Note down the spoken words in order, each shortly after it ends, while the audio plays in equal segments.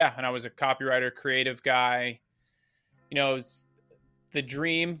and I was a copywriter, creative guy. It's the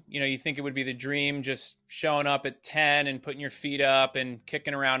dream. You think it would be the dream, just showing up at 10 and putting your feet up and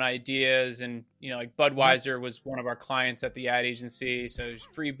kicking around ideas. And, like Budweiser was one of our clients at the ad agency. So there's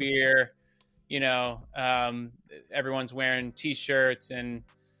free beer, everyone's wearing t-shirts and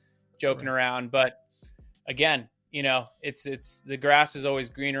joking around. But again, it's the grass is always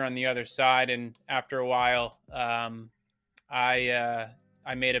greener on the other side. And after a while,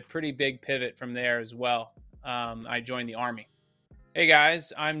 I made a pretty big pivot from there as well. I joined the Army. Hey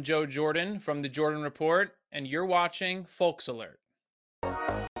guys, I'm Joe Jordan from The Jordan Report, and you're watching Folks Alert.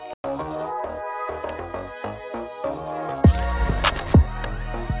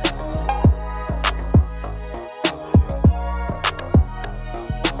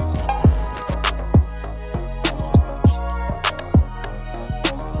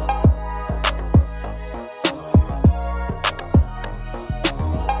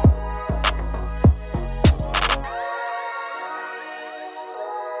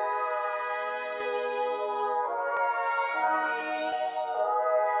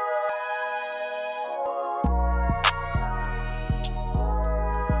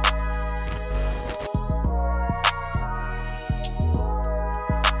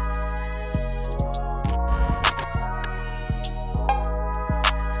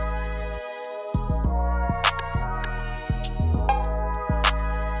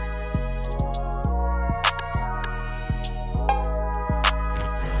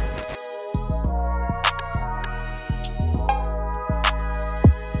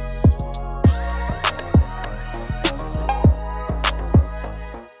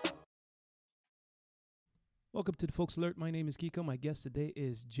 Welcome to the Folks Alert. My name is Kiko. My guest today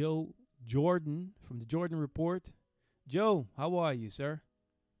is Joe Jordan from The Jordan Report. Joe, how are you, sir?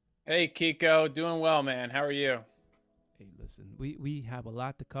 Hey, Kiko. Doing well, man. How are you? Hey, listen, we have a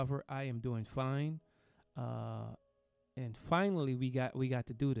lot to cover. I am doing fine. And finally, we got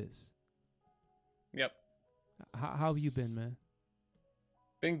to do this. Yep. How have you been, man?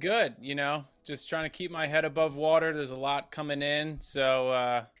 Been good, just trying to keep my head above water. There's a lot coming in. So,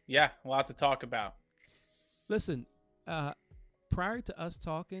 a lot to talk about. Listen, prior to us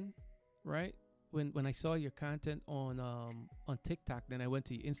talking, right, when I saw your content on TikTok, then I went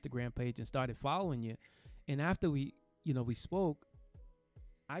to your Instagram page and started following you. And after we spoke,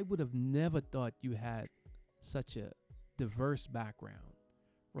 I would have never thought you had such a diverse background,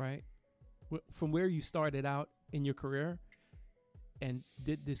 right? From where you started out in your career and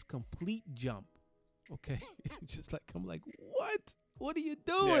did this complete jump, okay? Just like, I'm like, what are you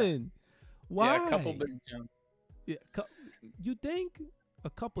doing? Yeah. Why? Yeah, a couple big jumps. Yeah, you think a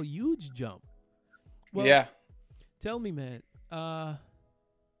couple huge jump? Well, yeah. Tell me, man.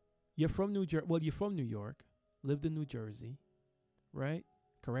 You're from New Jersey. Well, you're from New York. Lived in New Jersey, right?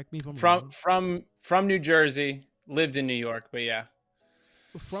 Correct me if I'm wrong. From New Jersey. Lived in New York, but yeah.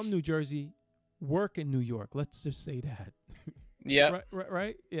 From New Jersey, work in New York. Let's just say that. Yeah.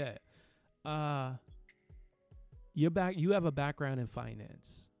 Right. Yeah. You have a background in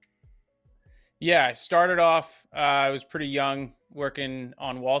finance. Yeah, I started off, I was pretty young working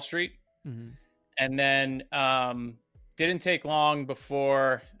on Wall Street. Mm-hmm. And then didn't take long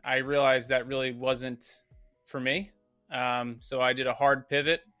before I realized that really wasn't for me. So I did a hard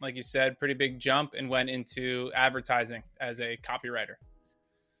pivot, like you said, pretty big jump, and went into advertising as a copywriter.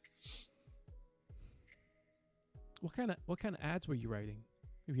 What kind of ads were you writing,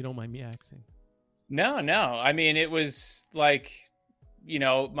 if you don't mind me asking? No. I mean, it was like,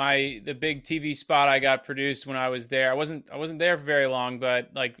 the big TV spot I got produced when I was there. I wasn't there for very long, but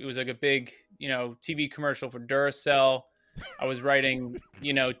like it was like a big, TV commercial for Duracell. I was writing,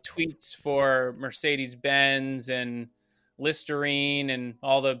 tweets for Mercedes-Benz and Listerine and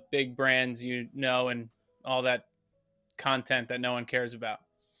all the big brands, and all that content that no one cares about.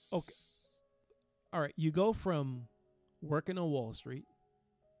 Okay. All right. You go from working on Wall Street,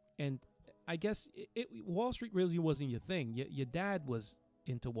 and I guess Wall Street really wasn't your thing. Your dad was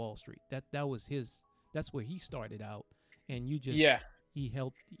into Wall Street. That was his. That's where he started out, and you just he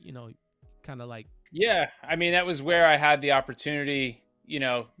helped. Kind of like. Yeah, I mean that was where I had the opportunity,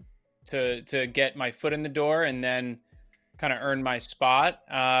 to get my foot in the door and then kind of earn my spot.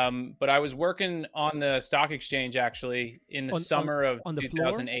 But I was working on the stock exchange actually in the summer of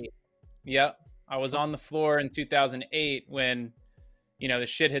 2008. Yep, I was on the floor in 2008 when. The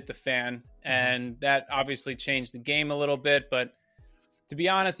shit hit the fan, and that obviously changed the game a little bit. But to be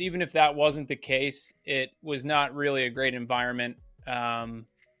honest, even if that wasn't the case, it was not really a great environment.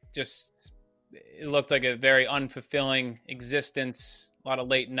 Just it looked like a very unfulfilling existence, a lot of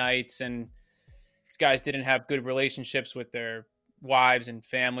late nights, and these guys didn't have good relationships with their wives and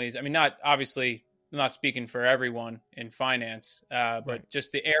families. I mean, not obviously, I'm not speaking for everyone in finance, but Right.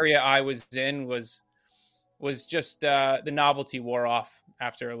 just the area I was in was just the novelty wore off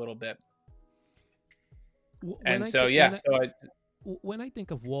after a little bit. When And I so, think yeah, so I, when I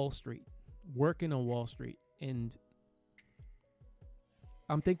think of Wall Street, working on Wall Street, and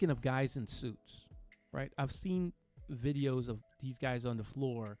I'm thinking of guys in suits, right? I've seen videos of these guys on the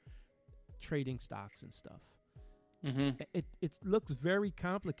floor trading stocks and stuff. mhm. It looks very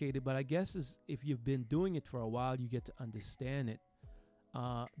complicated, but I guess if you've been doing it for a while, you get to understand it.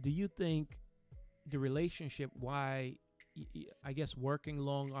 Do you think the relationship, why, I guess, working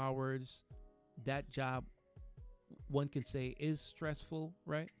long hours, that job, one can say, is stressful,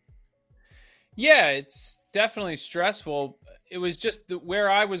 right? Yeah, it's definitely stressful. It was just where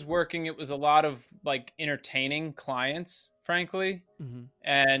I was working, it was a lot of like entertaining clients, frankly. Mm-hmm.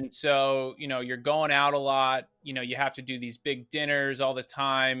 And so, you're going out a lot, you have to do these big dinners all the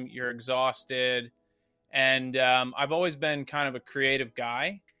time, you're exhausted. And I've always been kind of a creative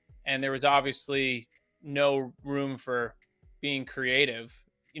guy. And there was obviously no room for being creative.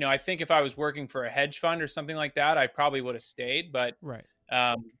 I think if I was working for a hedge fund or something like that, I probably would have stayed. But Right.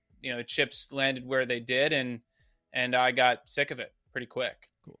 um, the chips landed where they did, and I got sick of it pretty quick.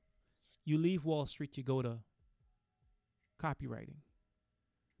 Cool. You leave Wall Street, you go to copywriting.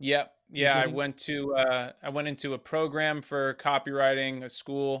 Yep. You're Yeah, getting I went into a program for copywriting, a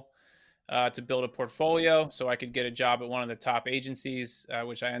school, to build a portfolio so I could get a job at one of the top agencies,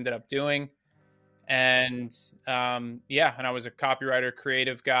 which I ended up doing. And yeah, and I was a copywriter,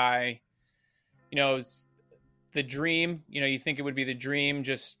 creative guy. It's the dream. You think it would be the dream,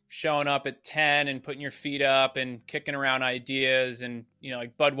 just showing up at 10 and putting your feet up and kicking around ideas. And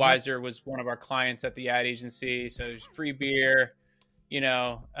like Budweiser was one of our clients at the ad agency, so there's free beer.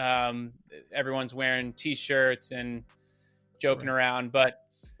 Everyone's wearing T-shirts and joking Right. around. But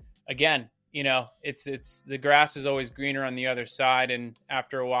again, it's the grass is always greener on the other side. And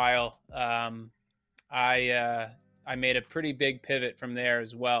after a while, I made a pretty big pivot from there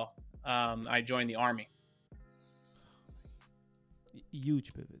as well. I joined the Army.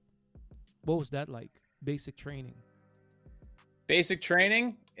 Huge pivot. What was that like? Basic training. Basic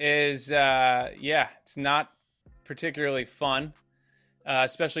training is, it's not particularly fun,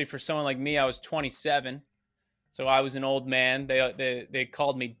 especially for someone like me. I was 27, so I was an old man. They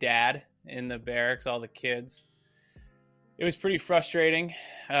called me dad in the barracks, all the kids. It was pretty frustrating.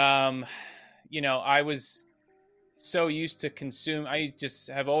 I was so used to consume. I just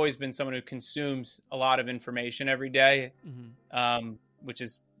have always been someone who consumes a lot of information every day, Mm-hmm. which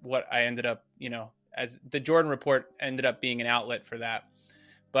is what I ended up, as the Jordan Report ended up being an outlet for that.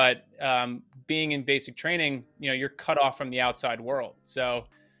 But being in basic training, you're cut off from the outside world. So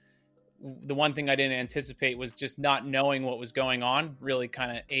the one thing I didn't anticipate was just not knowing what was going on really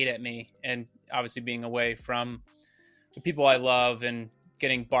kind of ate at me. And obviously being away from the people I love and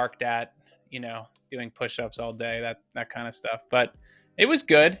getting barked at, doing push-ups all day, that kind of stuff. But it was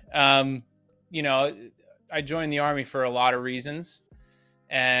good. I joined the Army for a lot of reasons,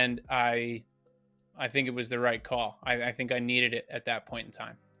 and I think it was the right call. I think I needed it at that point in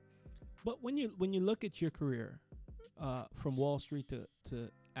time. But when you look at your career, from Wall Street to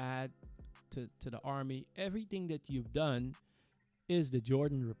ad to the Army, everything that you've done is the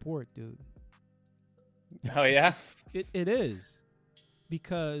Jordan Report, dude. Oh yeah, It is,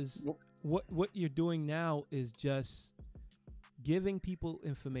 because what you're doing now is just giving people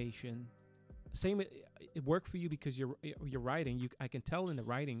information. Same, it worked for you because you're writing. I can tell in the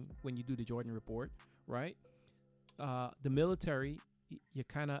writing when you do the Jordan Report, right? The military, you're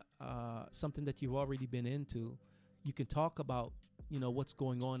kind of something that you've already been into. You can talk about what's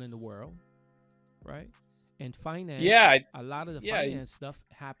going on in the world, right? And finance, yeah, a lot of the yeah. finance stuff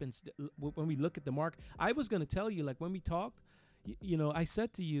happens when we look at the market. I was going to tell you, like when we talked, I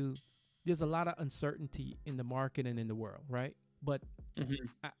said to you, there's a lot of uncertainty in the market and in the world, right? But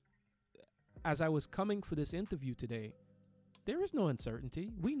Mm-hmm. as I was coming for this interview today, there is no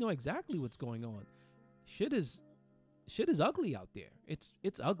uncertainty. We know exactly what's going on. Shit is ugly out there. It's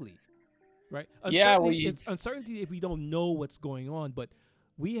ugly, right? Yeah, It's uncertainty if we don't know what's going on, but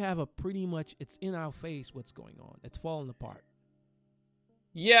we have a pretty much, it's in our face what's going on. It's falling apart.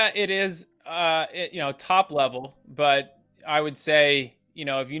 Yeah, it is, top level, but I would say,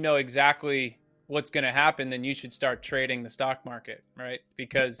 if you know exactly what's going to happen, then you should start trading the stock market, right?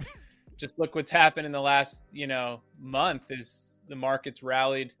 Because just look what's happened in the last, month is the market's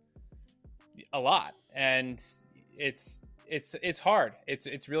rallied a lot, and it's hard.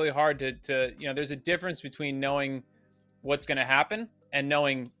 It's really hard to there's a difference between knowing what's going to happen and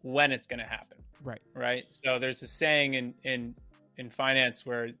knowing when it's going to happen. Right. Right. So there's a saying in in finance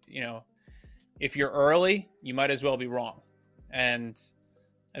where, if you're early, you might as well be wrong. And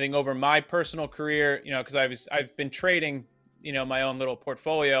I think over my personal career, because I've been trading, my own little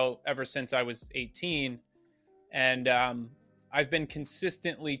portfolio ever since I was 18, and I've been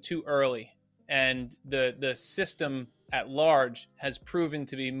consistently too early. And the system at large has proven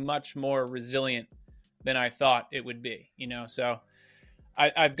to be much more resilient than I thought it would be. So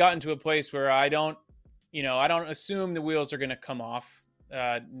I've gotten to a place where I don't assume the wheels are going to come off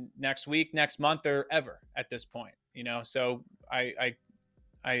next week, next month, or ever at this point. So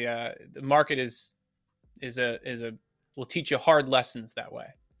the market will teach you hard lessons that way.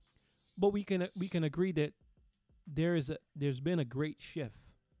 But we can agree that there's been a great shift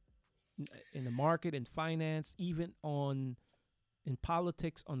in the market, in finance, even in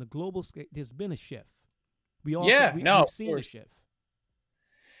politics on the global scale. There's been a shift. We've seen the shift.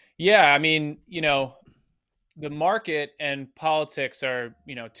 Yeah, I mean, the market and politics are,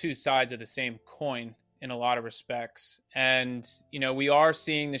 two sides of the same coin in a lot of respects. And, we are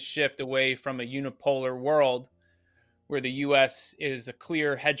seeing the shift away from a unipolar world where the U.S. is a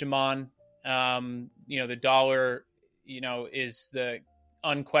clear hegemon. The dollar, is the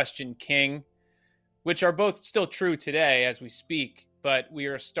unquestioned king, which are both still true today as we speak. But we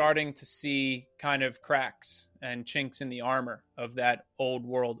are starting to see kind of cracks and chinks in the armor of that old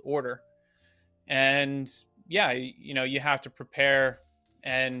world order. And yeah, you have to prepare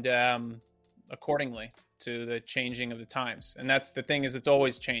and accordingly to the changing of the times. And that's the thing, is it's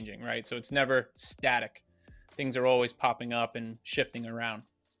always changing, right? So it's never static. Things are always popping up and shifting around.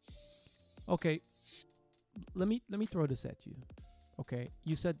 Okay, let me throw this at you. Okay,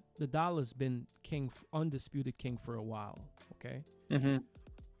 you said the dollar's been undisputed king for a while. Okay. Mm-hmm.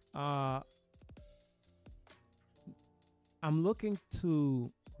 I'm looking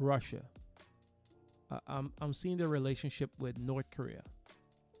to Russia. I'm seeing the relationship with North Korea.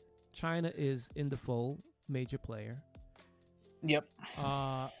 China is in the fold, major player. Yep.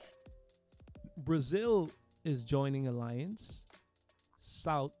 Brazil is joining alliance.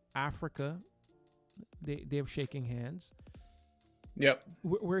 South Africa, they're shaking hands. Yep.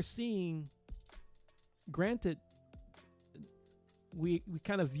 We're seeing, granted, we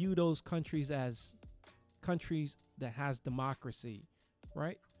kind of view those countries as countries that has democracy,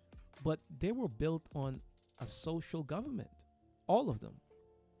 right? But they were built on a social government, all of them.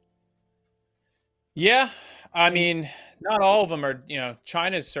 Yeah, I mean, not all of them are.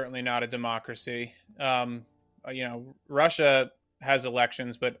 China's certainly not a democracy. Russia has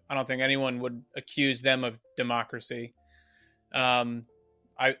elections, but I don't think anyone would accuse them of democracy.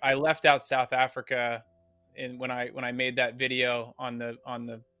 I left out South Africa when I made that video on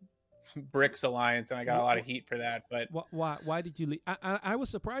the BRICS alliance, and I got a lot of heat for that. But why did you leave? I was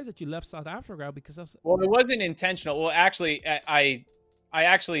surprised that you left South Africa because it wasn't intentional. Well, actually, I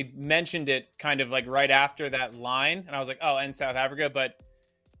actually mentioned it kind of like right after that line, and I was like, oh, and South Africa. But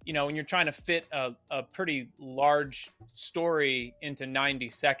when you're trying to fit a pretty large story into 90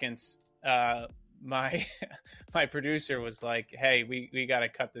 seconds, my producer was like, hey, we got to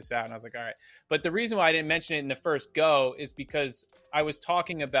cut this out. And I was like, all right. But the reason why I didn't mention it in the first go is because I was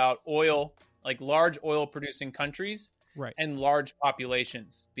talking about oil, like large oil producing countries, right, and large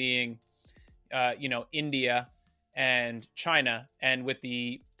populations being, India and China, and with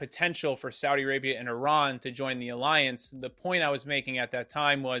the potential for Saudi Arabia and Iran to join the alliance. The point I was making at that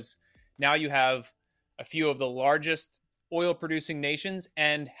time was, now you have a few of the largest oil producing nations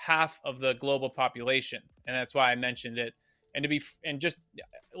and half of the global population. And that's why I mentioned it. And just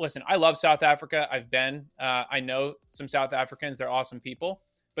listen, I love South Africa. I know some South Africans, they're awesome people.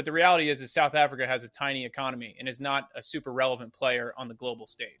 But the reality is South Africa has a tiny economy and is not a super relevant player on the global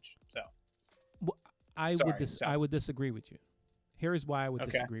stage. So I would disagree with you. Here is why I would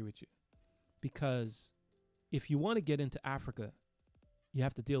disagree with you. Because if you want to get into Africa, you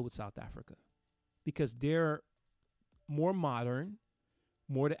have to deal with South Africa. Because they're more modern,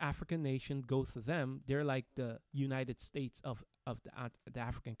 more the African nation goes to them. They're like the United States of the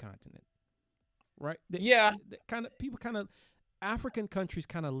African continent. Right? African countries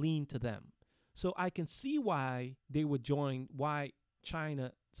kind of lean to them. So I can see why they would join, why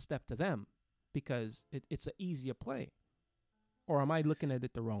China stepped to them. Because it's an easier play. Or am I looking at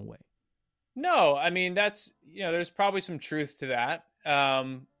it the wrong way? No, I mean, that's, there's probably some truth to that.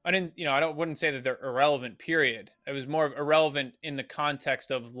 I wouldn't say that they're irrelevant, period. It was more irrelevant in the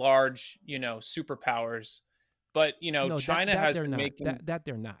context of large, superpowers. But, no, China has been making that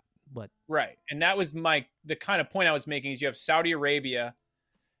they're not. But right. And that was the kind of point I was making, is you have Saudi Arabia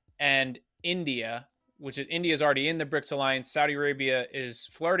and India, which is, India is already in the BRICS alliance. Saudi Arabia is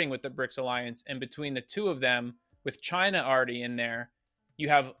flirting with the BRICS alliance. And between the two of them with China already in there, you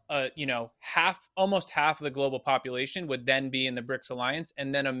have almost half of the global population would then be in the BRICS alliance,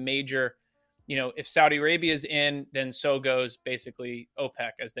 and then a major, if Saudi Arabia is in, then so goes basically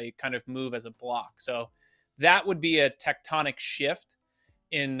OPEC as they kind of move as a block. So that would be a tectonic shift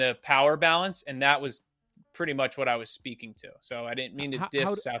in the power balance, and that was pretty much what I was speaking to. So I didn't mean to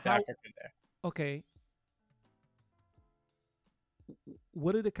diss South Africa there. Okay.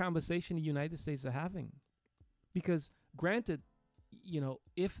 What are the conversation the United States are having? Because granted,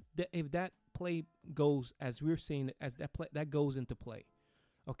 if that play goes as we're seeing, as that goes into play,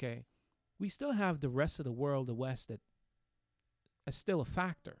 okay, we still have the rest of the world, the West, that is still a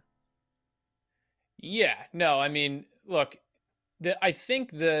factor. Yeah, no, I mean, look, I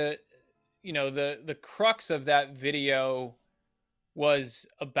think the crux of that video was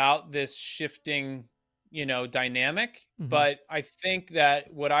about this shifting, dynamic. Mm-hmm. But I think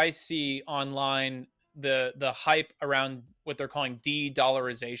that what I see online, the hype around what they're calling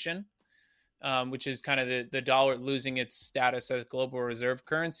de-dollarization, which is kind of the dollar losing its status as global reserve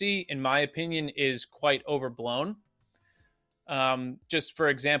currency, in my opinion, is quite overblown. Just for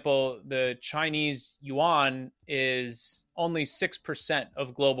example, the Chinese yuan is only 6%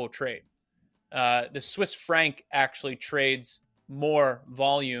 of global trade. The Swiss franc actually trades more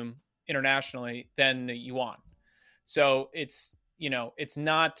volume internationally than the yuan. So it's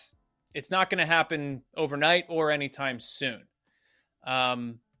not going to happen overnight or anytime soon.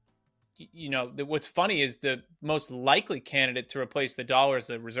 What's funny is the most likely candidate to replace the dollar as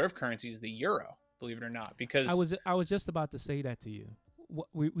the reserve currency is the euro, believe it or not, because I was just about to say that to you.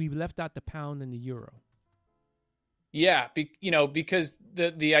 We've left out the pound and the euro. Yeah, because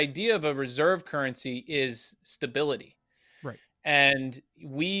the idea of a reserve currency is stability. Right. And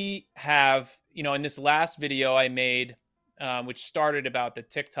we have, in this last video I made, which started about the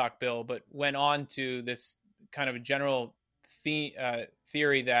TikTok bill, but went on to this kind of general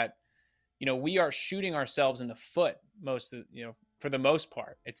theory that, we are shooting ourselves in the foot for the most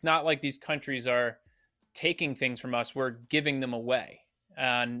part. It's not like these countries are taking things from us. We're giving them away.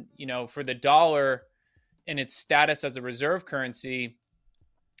 And, for the dollar and its status as a reserve currency,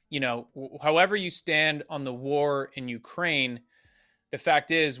 however you stand on the war in Ukraine, the fact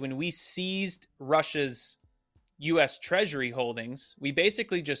is when we seized Russia's U.S. Treasury holdings, we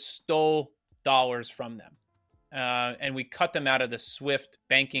basically just stole dollars from them. And we cut them out of the SWIFT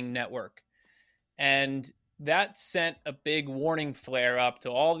banking network. And that sent a big warning flare up to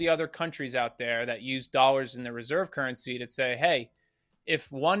all the other countries out there that use dollars in their reserve currency to say, hey,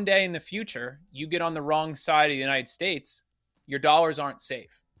 if one day in the future you get on the wrong side of the United States, your dollars aren't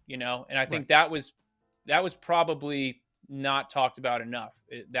safe, And I think that was probably not talked about enough.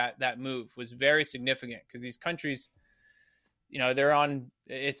 That move was very significant because these countries, they're on,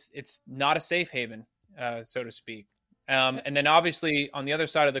 it's not a safe haven, so to speak. And then obviously on the other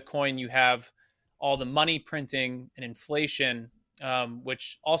side of the coin, you have all the money printing and inflation,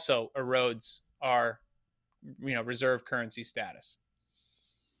 which also erodes our, reserve currency status.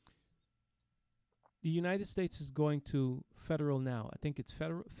 The United States is going to federal now. I think it's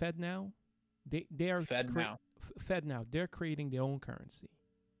Fed now. They are Fed now. They're creating their own currency,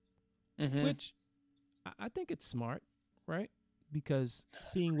 which I think it's smart, right? Because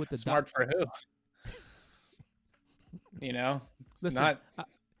seeing what the smart for who, it's listen, not.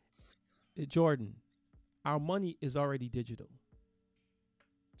 Jordan, our money is already digital.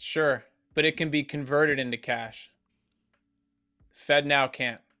 Sure, but it can be converted into cash. Fed now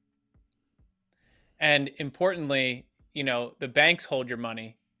can't. And importantly, the banks hold your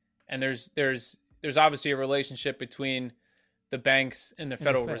money, and there's obviously a relationship between the banks and the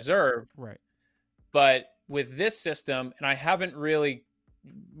Federal Reserve. Right. But with this system, and I haven't really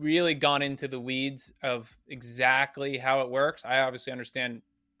gone into the weeds of exactly how it works. I obviously understand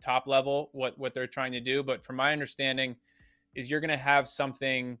top level what they're trying to do, but from my understanding is you're going to have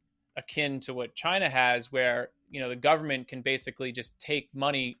something akin to what China has where, the government can basically just take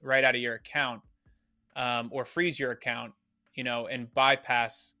money right out of your account. Or freeze your account, and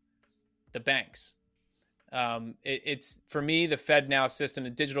bypass the banks. It's for me, the Fed now system, the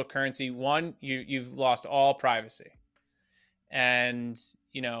digital currency. One, you've lost all privacy, and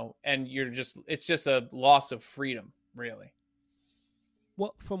it's just a loss of freedom, really.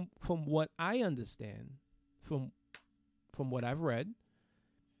 Well, from what I understand, from what I've read,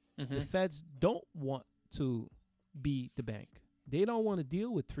 the Feds don't want to be the bank. They don't want to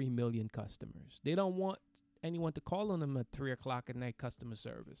deal with 3 million customers. They don't want anyone to call on them at 3 o'clock at night customer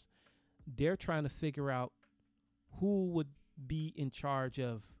service. They're trying to figure out who would be in charge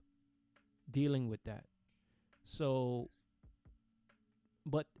of dealing with that. So,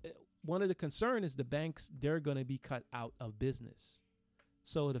 but one of the concern is the banks, they're going to be cut out of business.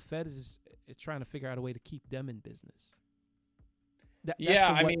 So the Fed is trying to figure out a way to keep them in business.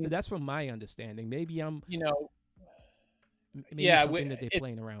 Yeah, I mean, that's from my understanding. Maybe yeah, something that they're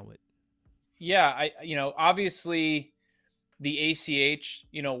playing around with. Yeah, obviously the ACH,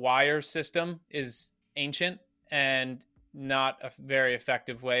 wire system is ancient and not a very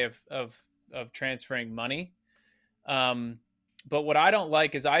effective way of transferring money. But what I don't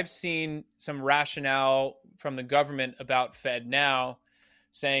like is I've seen some rationale from the government about Fed Now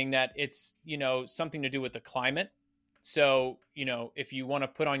saying that it's, something to do with the climate. So, if you want to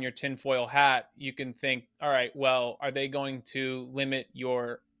put on your tinfoil hat, you can think, all right, well, are they going to limit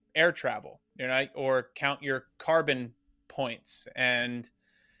your air travel, or count your carbon points and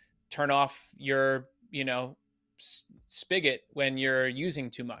turn off your, spigot when you're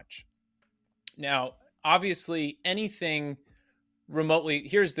using too much? Now, obviously, anything remotely,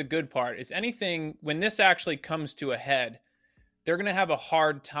 here's the good part, is anything, when this actually comes to a head, they're going to have a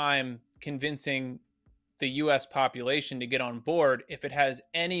hard time convincing the US population to get on board if it has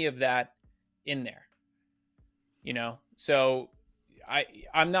any of that in there. So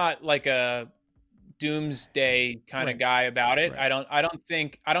I'm not like a doomsday kind of guy about it. Right. I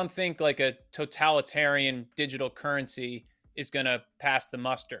don't think like a totalitarian digital currency is going to pass the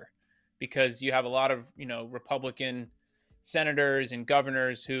muster, because you have a lot of, Republican senators and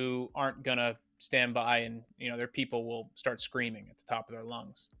governors who aren't going to stand by, and, their people will start screaming at the top of their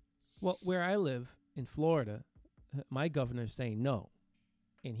lungs. Well, where I live in Florida, my governor's saying no,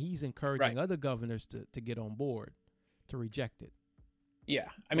 and he's encouraging other governors to get on board, to reject it. Yeah.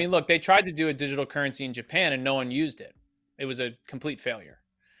 I mean, look, they tried to do a digital currency in Japan and no one used it. It was a complete failure.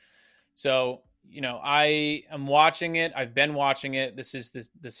 So, I am watching it. I've been watching it. This is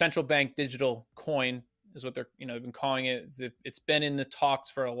the central bank digital coin is what they're, they've been calling it. It's been in the talks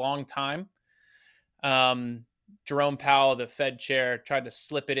for a long time. Jerome Powell, the Fed chair, tried to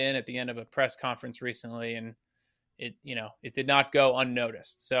slip it in at the end of a press conference recently, and it did not go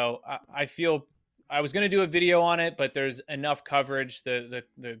unnoticed. So I feel I was going to do a video on it, but there's enough coverage.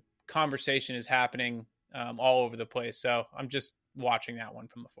 The conversation is happening all over the place. So I'm just watching that one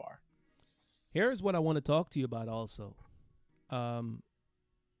from afar. Here's what I want to talk to you about also.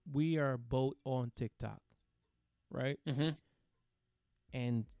 We are both on TikTok, right? Mm-hmm.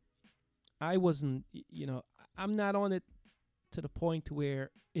 And I wasn't, I'm not on it to the point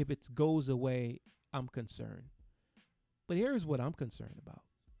where if it goes away, I'm concerned. But here's what I'm concerned about.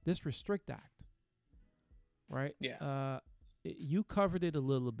 This Restrict Act, right? Yeah. You covered it a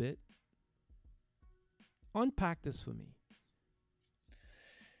little bit. Unpack this for me.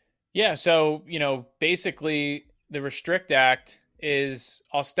 Yeah. So, basically the Restrict Act is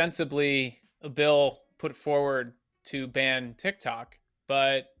ostensibly a bill put forward to ban TikTok,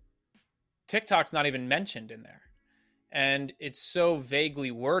 but TikTok's not even mentioned in there. And it's so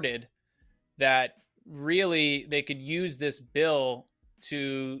vaguely worded that really they could use this bill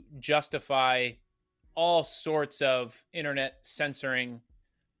to justify all sorts of internet censoring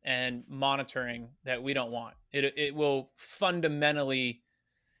and monitoring that we don't want. It will fundamentally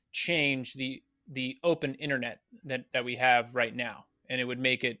change the open internet that we have right now. And it would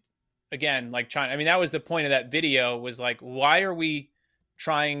make it, again, like China. I mean, that was the point of that video, was like, why are we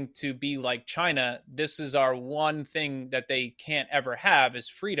trying to be like China? This is our one thing that they can't ever have, is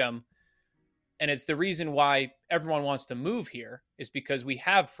freedom. And it's the reason why everyone wants to move here, is because we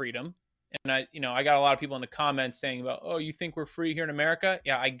have freedom. And I got a lot of people in the comments saying about, oh, you think we're free here in America?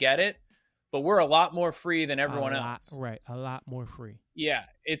 Yeah, I get it. But we're a lot more free than everyone else. Right. A lot more free. Yeah.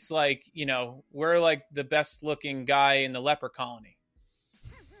 It's like, we're like the best looking guy in the leper colony.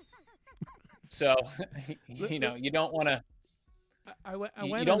 So, you don't want to.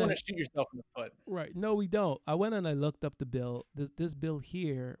 You don't want to shoot yourself in the foot. Right. No, we don't. I went and I looked up the bill. This bill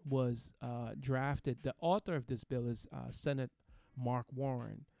here was drafted. The author of this bill is Senate Mark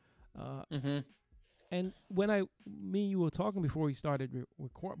Warren. Mm-hmm. And when you were talking before we started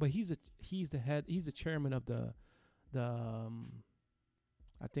recording, but he's the chairman of the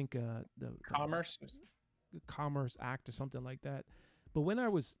I think the Commerce Act or something like that. But when I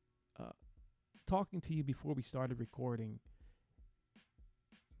was talking to you before we started recording,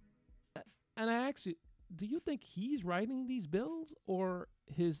 and I asked you, do you think he's writing these bills or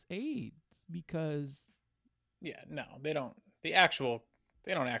his aides? Because no, they don't. They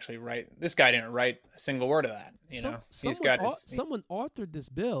don't actually write. This guy didn't write a single word of that. Someone authored this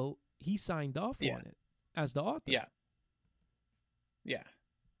bill. He signed off on it as the author. Yeah,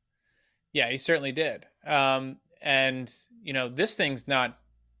 he certainly did. And this thing's not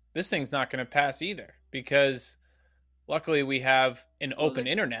going to pass either, because luckily we have an open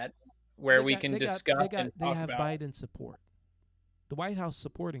internet. where we can discuss and they talk have about. Biden support. The White House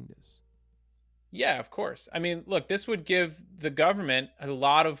supporting this. Yeah, of course. I mean, look, this would give the government a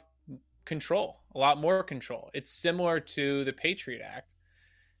lot of control, a lot more control. It's similar to the Patriot Act,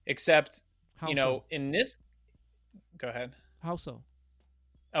 except, How so? in this, go ahead. How so?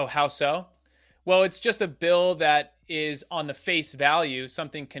 Oh, how so? Well, it's just a bill that is on the face value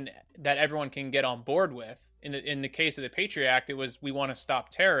something that everyone can get on board with. In the case of the Patriot Act, it was we want to stop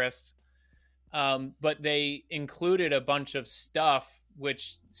terrorists, but they included a bunch of stuff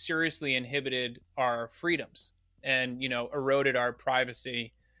which seriously inhibited our freedoms and eroded our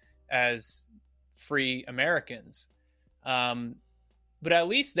privacy as free Americans. But at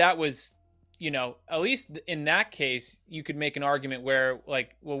least that was, at least in that case, you could make an argument where,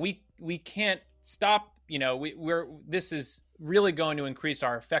 like, well, we can't stop. This is really going to increase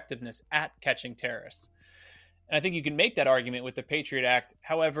our effectiveness at catching terrorists. And I think you can make that argument with the Patriot Act.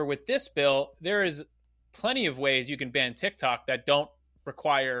 However, with this bill, there is plenty of ways you can ban TikTok that don't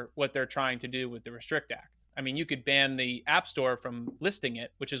require what they're trying to do with the Restrict Act. I mean, you could ban the App Store from listing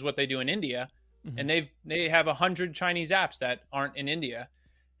it, which is what they do in India. Mm-hmm. And they have 100 Chinese apps that aren't in India,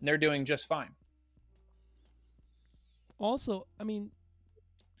 and they're doing just fine. Also, I mean,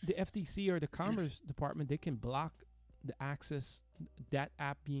 the FTC or the Commerce Department, they can block the access, that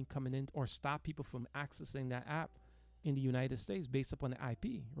app being coming in, or stop people from accessing that app in the United States based upon the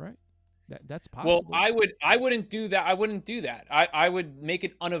IP, right? That's possible. Well, I wouldn't do that. I would make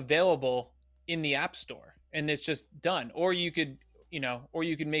it unavailable in the App Store, and it's just done. Or you could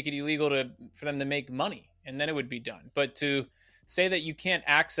make it illegal for them to make money, and then it would be done. But to say that you can't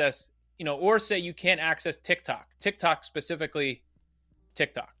access, or say you can't access TikTok specifically,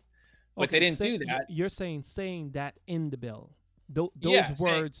 TikTok, but they didn't do that. You're saying that in the bill, those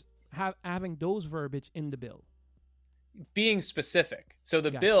words, having those verbiage in the bill. Being specific. So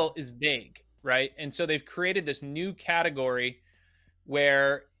the bill is vague, right? And so they've created this new category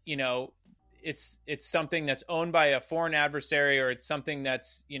where, it's something that's owned by a foreign adversary, or it's something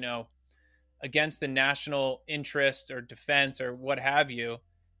that's, against the national interest or defense or what have you.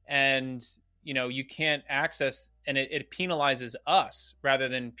 And, you can't access, and it penalizes us rather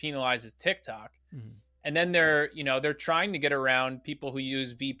than penalizes TikTok. Mm-hmm. And then they're trying to get around people who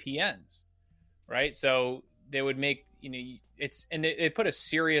use VPNs, right? So they would make, they put a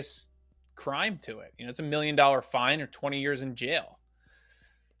serious crime to it. It's $1 million fine or 20 years in jail.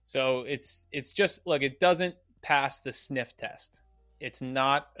 So it's just, look, it doesn't pass the sniff test. It's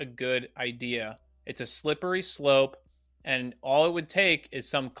not a good idea. It's a slippery slope, and all it would take is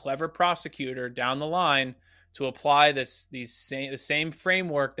some clever prosecutor down the line to apply the same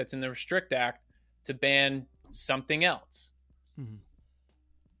framework that's in the Restrict Act to ban something else. Mm-hmm.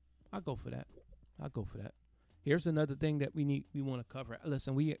 I'll go for that. Here's another thing that we want to cover.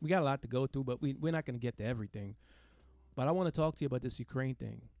 Listen, we got a lot to go through, but we're not going to get to everything. But I want to talk to you about this Ukraine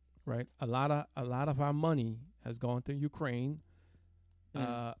thing, right? A lot of our money has gone to Ukraine.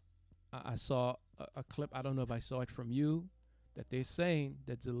 I saw a clip. I don't know if I saw it from you, that they're saying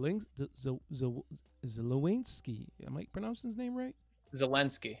that Zelensky. Am I pronouncing his name right?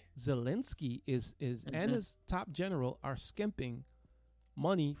 Zelensky is mm-hmm. and his top general are skimping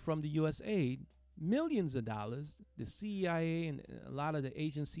money from the U.S. aid. Millions of dollars. The CIA and a lot of the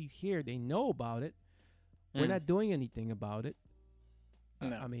agencies here, they know about it. We're not doing anything about it.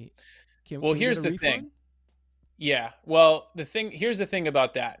 No. I mean, here's the thing. Yeah. Well, here's the thing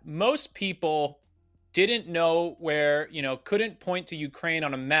about that. Most people didn't know where, couldn't point to Ukraine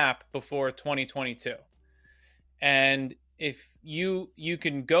on a map before 2022. And if you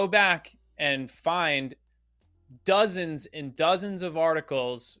can go back and find dozens and dozens of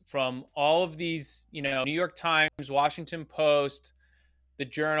articles from all of these, New York Times, Washington Post, the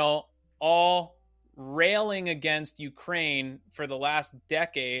Journal, all railing against Ukraine for the last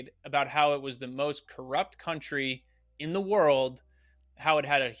decade about how it was the most corrupt country in the world, how it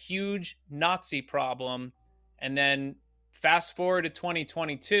had a huge Nazi problem. And then fast forward to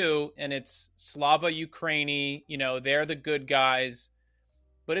 2022 and it's Slava Ukraini, they're the good guys,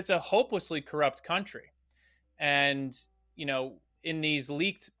 but it's a hopelessly corrupt country. And, in these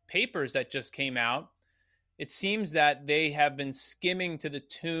leaked papers that just came out, it seems that they have been skimming to the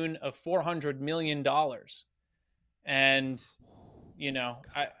tune of $400 million. And, the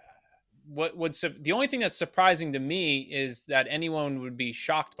only thing that's surprising to me is that anyone would be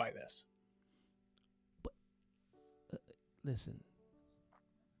shocked by this. But listen,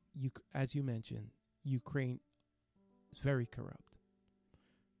 as you mentioned, Ukraine is very corrupt.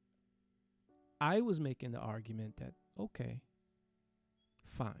 I was making the argument that, okay,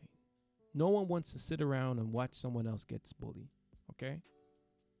 fine. No one wants to sit around and watch someone else gets bullied, okay?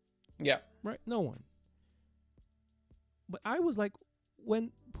 Yeah. right? No one. But I was like,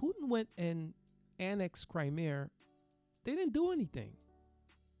 when Putin went and annexed Crimea, they didn't do anything.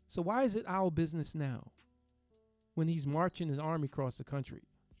 So why is it our business now when he's marching his army across the country?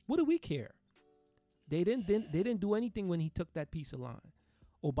 What do we care? They didn't do anything when he took that piece of land.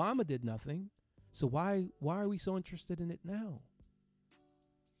 Obama did nothing. So why are we so interested in it now?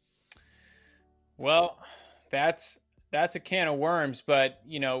 Well, that's a can of worms, but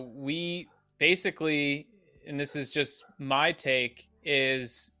we basically, and this is just my take,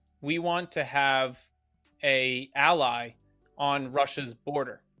 is we want to have a ally on Russia's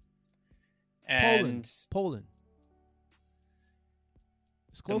border. And Poland.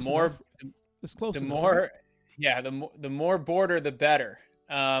 It's close the more enough. It's close the enough. more the more border the better.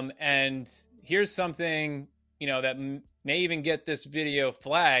 And here's something that may even get this video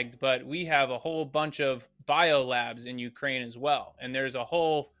flagged, but we have a whole bunch of biolabs in Ukraine as well, and there's a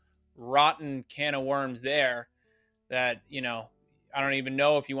whole rotten can of worms there that I don't even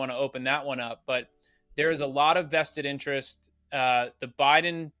know if you want to open that one up, but there's a lot of vested interest. The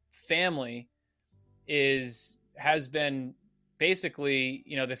Biden family has been basically,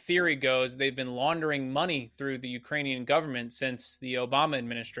 the theory goes they've been laundering money through the Ukrainian government since the Obama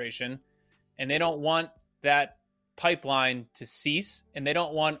administration, and they don't want that pipeline to cease, and they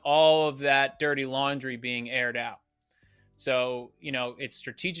don't want all of that dirty laundry being aired out. So, it's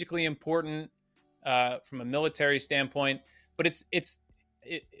strategically important from a military standpoint, but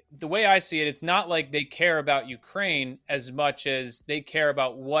the way I see it, it's not like they care about Ukraine as much as they care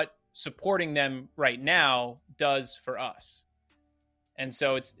about what supporting them right now does for us. And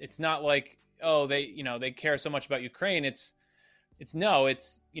so it's not like, oh, they care so much about Ukraine.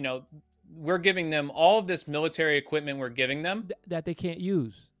 We're giving them all of this military equipment we're giving them that they can't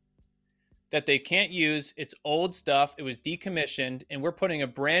use. It's old stuff. It was decommissioned, and we're putting a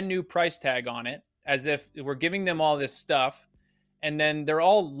brand new price tag on it as if we're giving them all this stuff. And then they're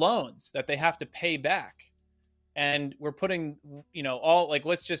all loans that they have to pay back. And we're putting,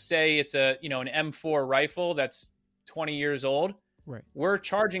 let's just say it's an M4 rifle that's 20 years old. Right. We're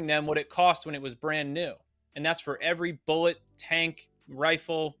charging them what it cost when it was brand new. And that's for every bullet, tank,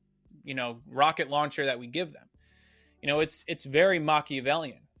 rifle, rocket launcher that we give them. It's very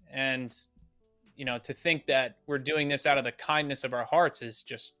Machiavellian. And, to think that we're doing this out of the kindness of our hearts is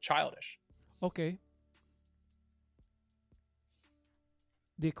just childish. Okay.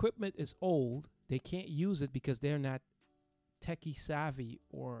 The equipment is old. They can't use it because they're not techie savvy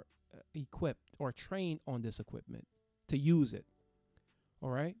or equipped or trained on this equipment to use it.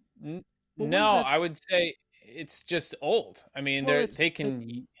 All right? No, I would say it's just old. I mean,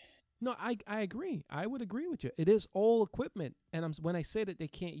 No, I agree. I would agree with you. It is old equipment. And when I say that they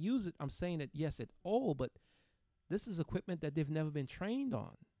can't use it, I'm saying that, yes, it's old, but this is equipment that they've never been trained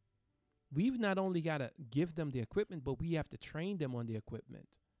on. We've not only got to give them the equipment, but we have to train them on the equipment.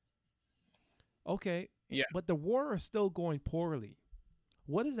 Okay. Yeah. But the war is still going poorly.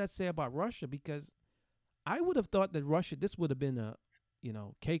 What does that say about Russia? Because I would have thought that this would have been a,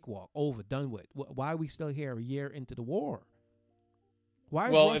 cakewalk, over, done with. Why are we still here a year into the war? Why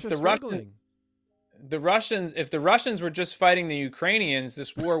is Russia struggling? If the Russians were just fighting the Ukrainians,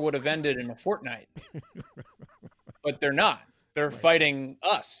 this war would have ended in a fortnight. But they're not. They're fighting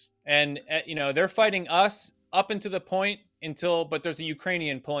us. And, they're fighting us up until the point but there's a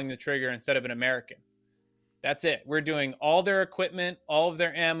Ukrainian pulling the trigger instead of an American. That's it. We're doing all their equipment, all of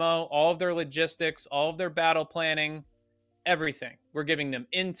their ammo, all of their logistics, all of their battle planning, everything. We're giving them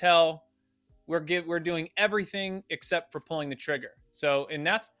intel. We're doing everything except for pulling the trigger. So, and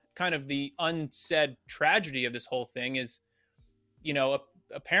that's kind of the unsaid tragedy of this whole thing is,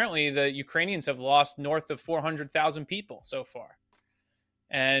 apparently the Ukrainians have lost north of 400,000 people so far.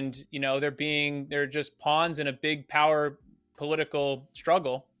 And, they're just pawns in a big power political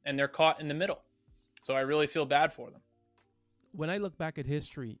struggle, and they're caught in the middle. So I really feel bad for them. When I look back at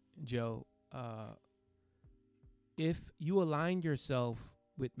history, Joe, if you aligned yourself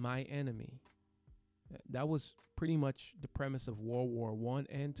with my enemy, that was pretty much the premise of World War I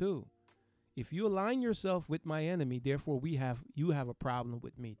and II. If you align yourself with my enemy, therefore you have a problem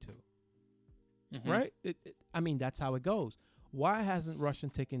with me too. Mm-hmm. Right? That's how it goes. Why hasn't Russia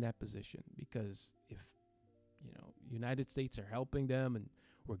taken that position? Because if, United States are helping them and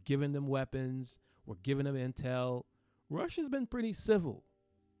we're giving them weapons, we're giving them intel, Russia's been pretty civil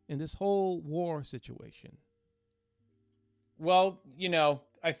in this whole war situation. Well,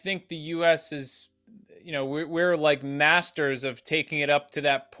 I think the U.S. is, we're like masters of taking it up to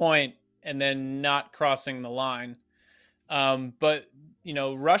that point and then not crossing the line. But,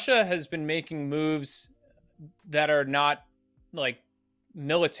 Russia has been making moves that are not like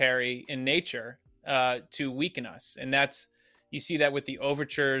military in nature to weaken us. And you see that with the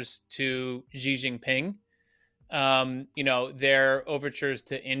overtures to Xi Jinping, their overtures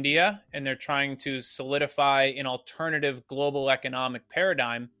to India, and they're trying to solidify an alternative global economic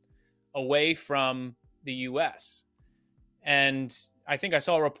paradigm away from the US. And I think I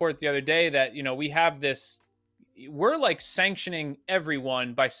saw a report the other day that, we're like sanctioning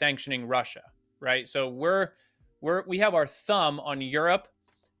everyone by sanctioning Russia, right? So we have our thumb on Europe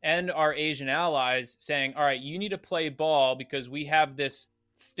and our Asian allies saying, all right, you need to play ball because we have this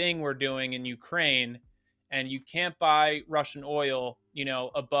thing we're doing in Ukraine, and you can't buy Russian oil,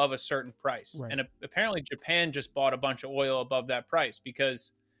 above a certain price. Right. And apparently Japan just bought a bunch of oil above that price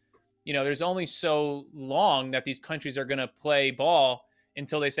because, there's only so long that these countries are going to play ball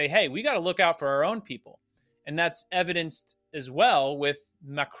until they say, hey, we got to look out for our own people. And that's evidenced as well with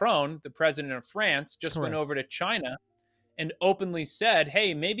Macron, the president of France, just Correct. Went over to China and openly said,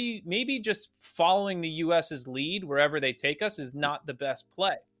 hey, maybe just following the US's lead wherever they take us is not the best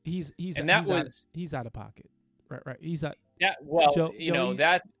play. He's out of pocket. Right. He's out. Yeah. Well,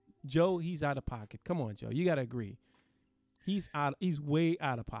 Joe, he's out of pocket. Come on, Joe. You got to agree. He's way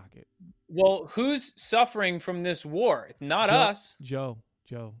out of pocket. Well, who's suffering from this war? Not us. Joe.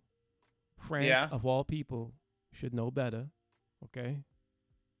 France, of all people, should know better. Okay.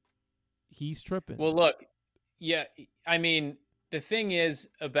 He's tripping. Well, look, yeah, I mean, the thing is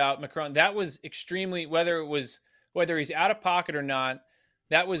about Macron, that was extremely, whether he's out of pocket or not,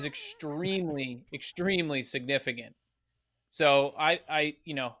 that was extremely, extremely significant. So I'm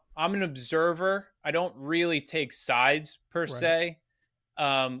an observer. I don't really take sides per se.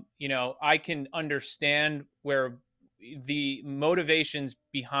 I can understand where the motivations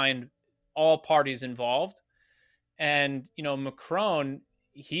behind all parties involved. And, Macron,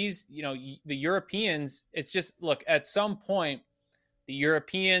 he's, the Europeans, it's just, look, at some point, the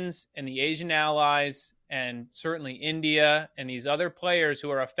Europeans and the Asian allies, and certainly India and these other players who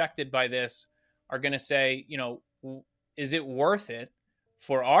are affected by this are going to say, is it worth it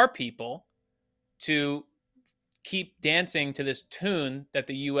for our people to keep dancing to this tune that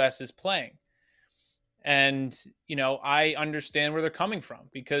the U.S. is playing? And, I understand where they're coming from,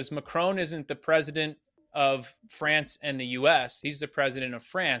 because Macron isn't the president of France and the U.S. He's the president of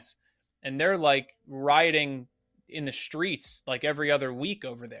France. And they're like rioting in the streets like every other week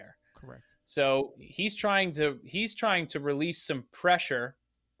over there. Correct. So he's trying to release some pressure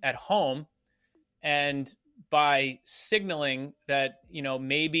at home, and by signaling that,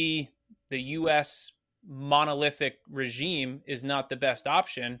 maybe the U.S. monolithic regime is not the best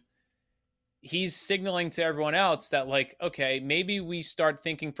option, he's signaling to everyone else that, like, okay, maybe we start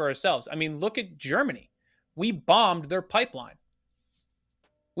thinking for ourselves. I mean, look at Germany. We bombed their pipeline.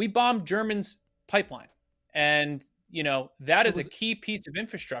 We bombed Germany's pipeline. And, that is a key piece of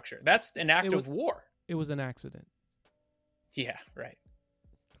infrastructure. That's an act of war. It was an accident. Yeah, right.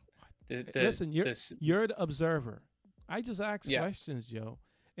 Listen, you're the observer. I just ask questions, Joe.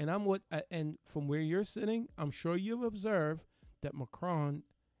 And and from where you're sitting, I'm sure you've observed that Macron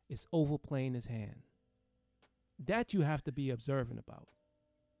is overplaying his hand. That you have to be observant about.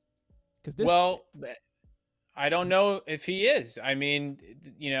 Well, I don't know if he is. I mean,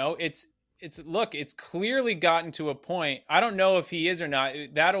 it's clearly gotten to a point. I don't know if he is or not.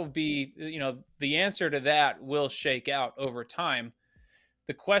 That'll be, the answer to that will shake out over time.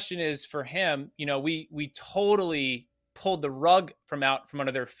 The question is for him, we totally pulled the rug from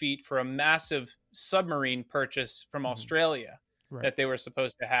under their feet for a massive submarine purchase from Australia that they were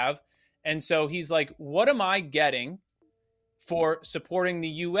supposed to have. And so he's like, what am I getting for supporting the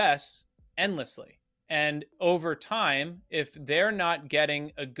U.S. endlessly? And over time, if they're not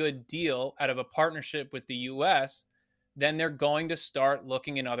getting a good deal out of a partnership with the U.S., then they're going to start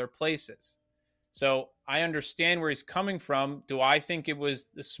looking in other places. So I understand where he's coming from. Do I think it was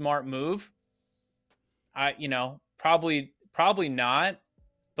the smart move? Probably not,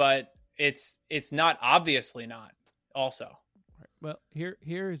 but it's not obviously not also. Right. Well,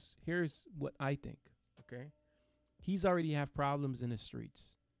 here's what I think. Okay. He's already have problems in the streets.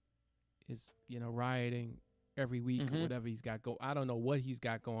 Is rioting every week or whatever he's got go. I don't know what he's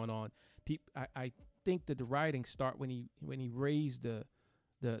got going on. I think that the rioting start when he raised the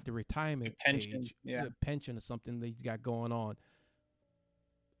retirement pension, age, the pension or something that he's got going on.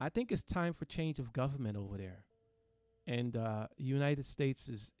 I think it's time for change of government over there, and the United States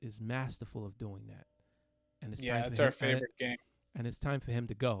is masterful of doing that. And it's time it's for our favorite game. And it's time for him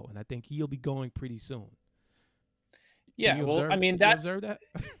to go, and I think he'll be going pretty soon. Yeah, well, observe, I mean, observe that.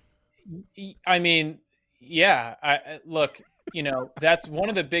 I mean, yeah. Look, that's one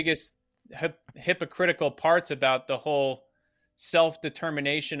of the biggest hypocritical parts about the whole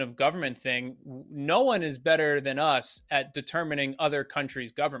self-determination of government thing, no one is better than us at determining other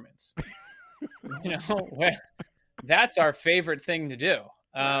countries' governments. That's our favorite thing to do.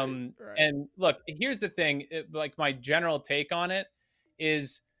 Right. And look, here's the thing, like my general take on it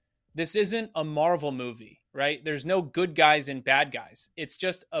is this isn't a Marvel movie, right? There's no good guys and bad guys. It's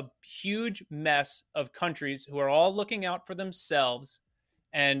just a huge mess of countries who are all looking out for themselves.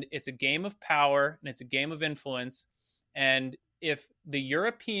 And it's a game of power and it's a game of influence. And if the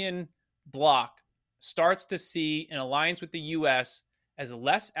European bloc starts to see an alliance with the US as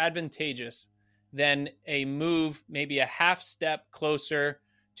less advantageous than a move, maybe a half step closer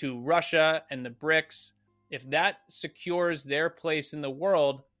to Russia and the BRICS, if that secures their place in the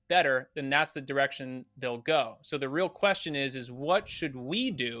world better, then that's the direction they'll go. So the real question is what should we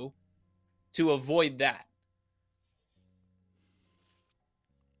do to avoid that?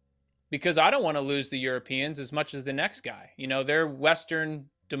 Because I don't want to lose the Europeans as much as the next guy. They're Western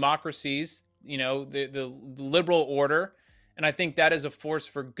democracies, the liberal order. And I think that is a force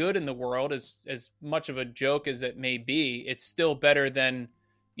for good in the world, as much of a joke as it may be. It's still better than,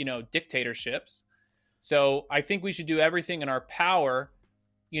 dictatorships. So I think we should do everything in our power,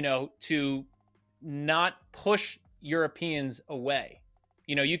 to not push Europeans away.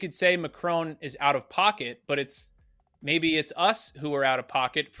 You could say Macron is out of pocket, but maybe it's us who are out of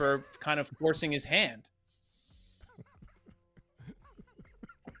pocket for kind of forcing his hand.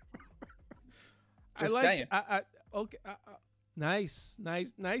 Just saying. Okay. Nice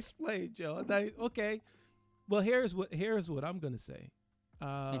play, Joe. Okay. Well, here's what I'm gonna say.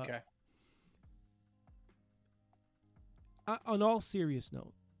 Okay. On all serious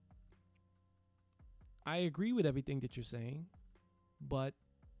note, I agree with everything that you're saying, but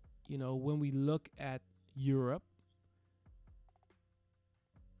when we look at Europe,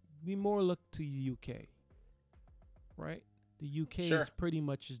 we more look to the UK, right? The UK Sure. is pretty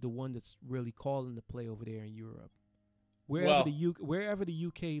much the one that's really calling the play over there in Europe. Wherever the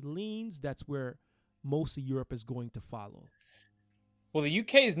UK leans, that's where most of Europe is going to follow. Well, the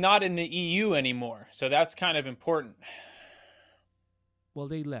UK is not in the EU anymore, so that's kind of important. Well,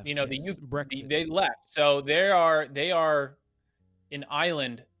 they left. Brexit. They left, so they are an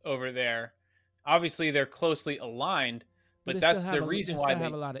island over there. Obviously, they're closely aligned, but that's the reason why they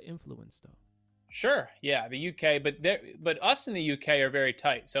have a lot of influence, though. Sure, yeah, the UK, but us in the UK are very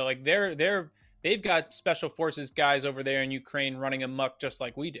tight. So like they've got special forces guys over there in Ukraine running amok just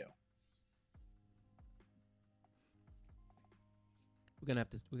like we do. We're gonna have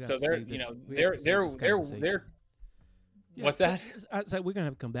to. So they're. Yeah, what's that? So we're gonna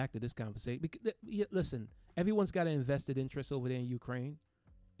have to come back to this conversation. Because, listen, everyone's got an invested interest over there in Ukraine,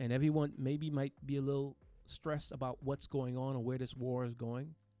 and everyone maybe might be a little stressed about what's going on or where this war is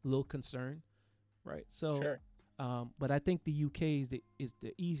going. A little concerned, right? So, sure. But I think the UK is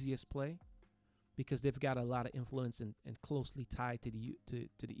the easiest play because they've got a lot of influence and closely tied to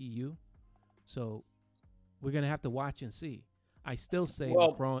the EU. So we're gonna have to watch and see. I still say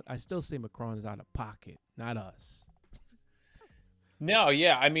Macron is out of pocket, not us. No,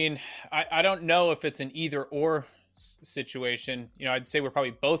 yeah. I mean, I don't know if it's an either or situation. I'd say we're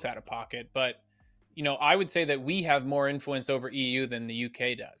probably both out of pocket, but I would say that we have more influence over EU than the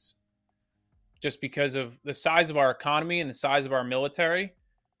UK does. Just because of the size of our economy and the size of our military,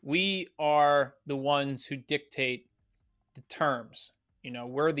 we are the ones who dictate the terms.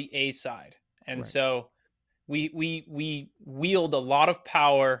 We're the A side. And right. So we wield a lot of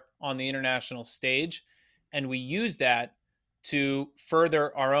power on the international stage, and we use that to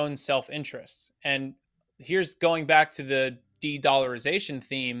further our own self-interests. And here's going back to the de-dollarization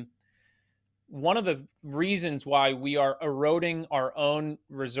theme. One of the reasons why we are eroding our own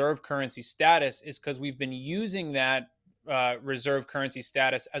reserve currency status is because we've been using that reserve currency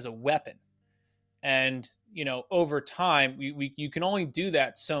status as a weapon. And, over time, you can only do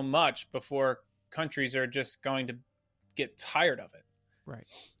that so much before countries are just going to get tired of it. Right.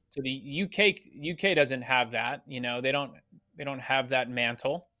 So the UK doesn't have that. They don't have that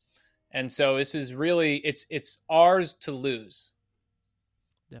mantle. And so this is really, it's ours to lose.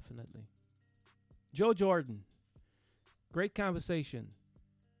 Definitely. Joe Jordan, great conversation.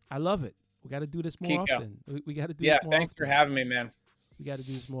 I love it. We got to do this more often. We got to do this more thanks often. for having me, man. We got to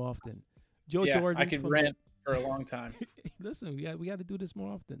do this more often. Joe Jordan. I could rant for a long time. Listen, we got to do this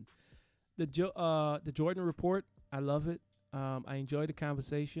more often. The Jordan Report, I love it. I enjoyed the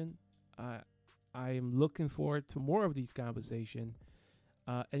conversation. I am looking forward to more of these conversations.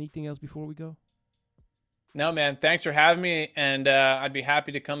 Anything else before we go? No, man. Thanks for having me, and I'd be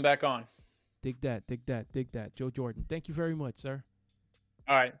happy to come back on. Dig that. Joe Jordan, thank you very much, sir.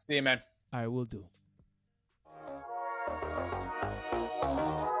 All right. See you, man. All right, will do.